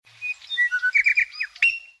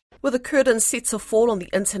With the curtain set to fall on the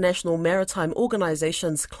International Maritime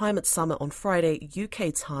Organisation's Climate Summit on Friday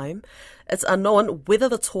UK time, it's unknown whether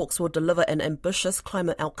the talks will deliver an ambitious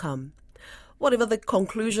climate outcome. Whatever the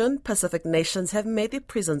conclusion, Pacific nations have made their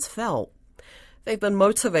presence felt. They've been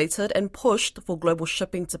motivated and pushed for global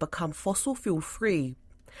shipping to become fossil fuel free.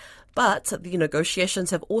 But the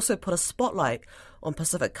negotiations have also put a spotlight on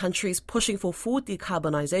Pacific countries pushing for full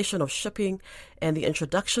decarbonisation of shipping and the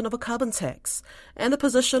introduction of a carbon tax, and the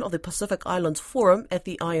position of the Pacific Islands Forum at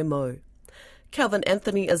the IMO. Calvin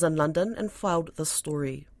Anthony is in London and filed this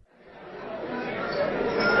story.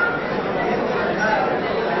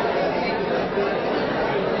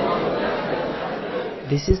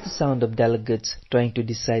 This is the sound of delegates trying to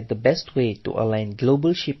decide the best way to align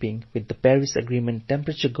global shipping with the Paris Agreement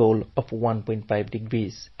temperature goal of 1.5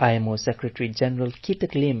 degrees. IMO Secretary General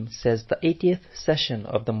Kit Lim says the 80th session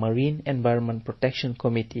of the Marine Environment Protection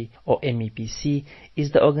Committee, or MEPC,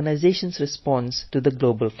 is the organization's response to the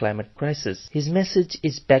global climate crisis. His message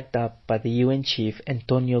is backed up by the UN chief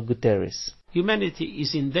Antonio Guterres. Humanity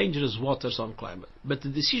is in dangerous waters on climate, but the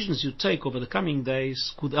decisions you take over the coming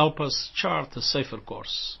days could help us chart a safer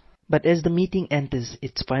course. But as the meeting enters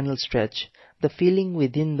its final stretch, the feeling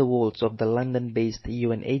within the walls of the London-based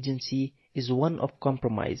UN agency is one of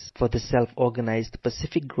compromise for the self-organized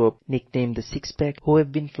Pacific group nicknamed the Six-Pack, who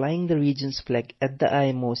have been flying the region's flag at the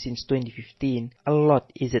IMO since 2015. A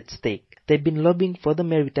lot is at stake. They've been lobbying for the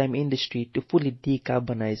maritime industry to fully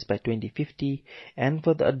decarbonize by 2050 and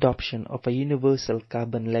for the adoption of a universal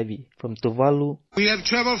carbon levy. From Tuvalu, we have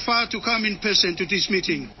traveled far to come in person to this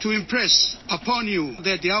meeting to impress upon you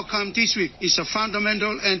that the outcome this week is a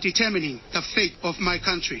fundamental and determining the fate of my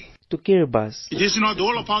country. To Kiribati, it is not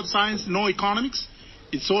all about science nor economics.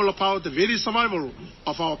 It's all about the very survival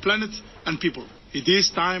of our planet and people. It is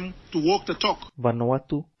time to walk the talk.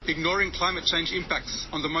 Vanuatu. Ignoring climate change impacts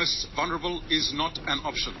on the most vulnerable is not an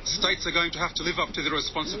option. States are going to have to live up to their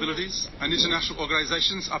responsibilities and international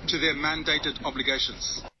organizations up to their mandated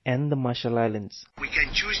obligations. And the Marshall Islands. We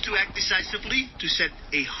can choose to act decisively to set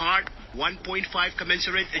a hard 1.5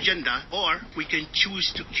 commensurate agenda, or we can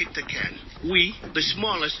choose to kick the can. We, the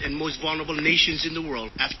smallest and most vulnerable nations in the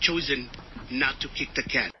world, have chosen not to kick the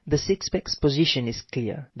can. The Six-Pack's position is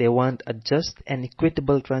clear. They want a just and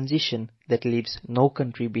equitable transition that leaves no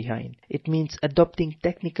country behind. It means adopting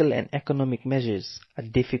technical and economic measures, a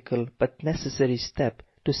difficult but necessary step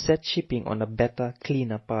to set shipping on a better,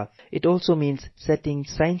 cleaner path. It also means setting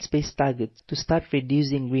science-based targets to start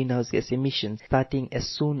reducing greenhouse gas emissions starting as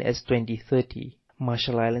soon as 2030.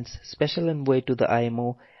 Marshall Islands Special Envoy to the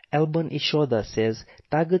IMO, Alban Ishoda, says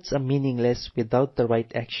targets are meaningless without the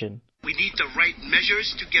right action. We need the right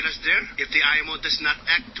measures to get us there. If the IMO does not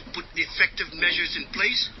act to put effective measures in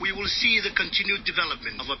place, we will see the continued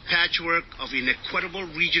development of a patchwork of inequitable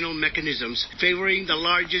regional mechanisms favoring the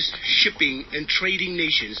largest shipping and trading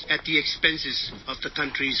nations at the expenses of the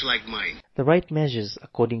countries like mine. The right measures,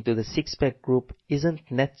 according to the Six-Pack group, isn't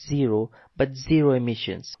net zero, but zero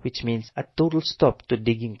emissions, which means a total stop to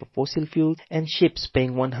digging for fossil fuels and ships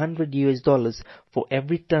paying $100 for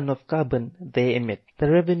every ton of carbon they emit. The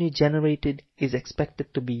revenue generated is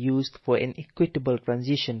expected to be used for an equitable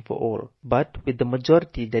transition for all, but with the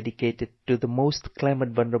majority dedicated to the most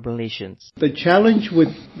climate-vulnerable nations. The challenge with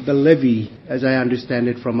the levy, as I understand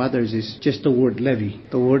it from others, is just the word levy.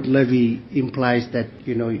 The word levy implies that,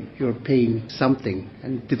 you're paying something,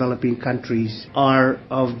 and developing countries are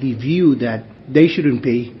of the view that they shouldn't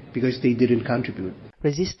pay because they didn't contribute.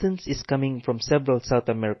 Resistance is coming from several South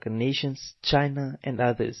American nations, China and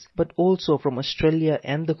others, but also from Australia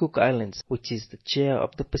and the Cook Islands, which is the chair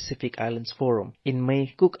of the Pacific Islands Forum. In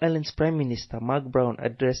May, Cook Islands Prime Minister Mark Brown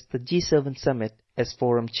addressed the G7 summit as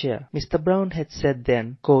forum chair. Mr. Brown had said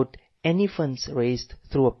then, quote, "Any funds raised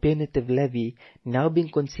through a punitive levy now being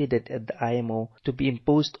considered at the IMO to be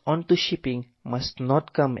imposed onto shipping must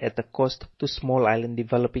not come at a cost to small island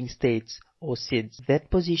developing states or SIDS." That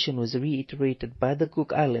position was reiterated by the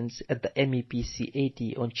Cook Islands at the MEPC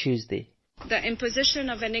 80 on Tuesday. The imposition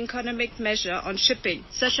of an economic measure on shipping,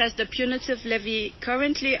 such as the punitive levy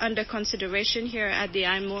currently under consideration here at the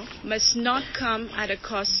IMO, must not come at a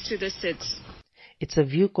cost to the SIDS. It's a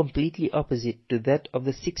view completely opposite to that of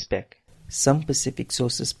the Six-Pack. Some Pacific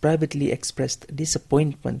sources privately expressed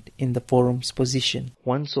disappointment in the forum's position.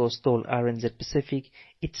 One source told RNZ Pacific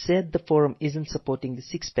it said the forum isn't supporting the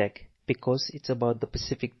Six-Pack because it's about the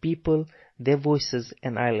Pacific people, their voices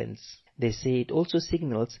and islands. They say it also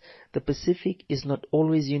signals the Pacific is not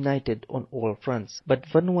always united on all fronts. But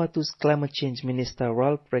Vanuatu's climate change minister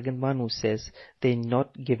Ralph Regenmanu says they're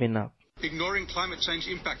not giving up. Ignoring climate change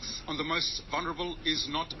impacts on the most vulnerable is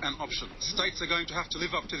not an option. States are going to have to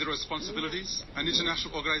live up to their responsibilities and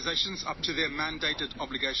international organizations up to their mandated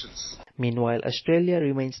obligations. Meanwhile, Australia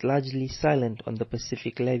remains largely silent on the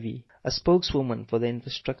Pacific Levy. A spokeswoman for the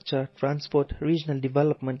Infrastructure, Transport, Regional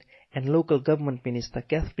Development and Local Government Minister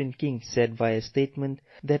Catherine King said via a statement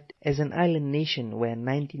that as an island nation where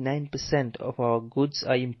 99% of our goods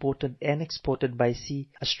are imported and exported by sea,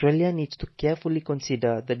 Australia needs to carefully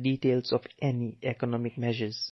consider the details of any economic measures.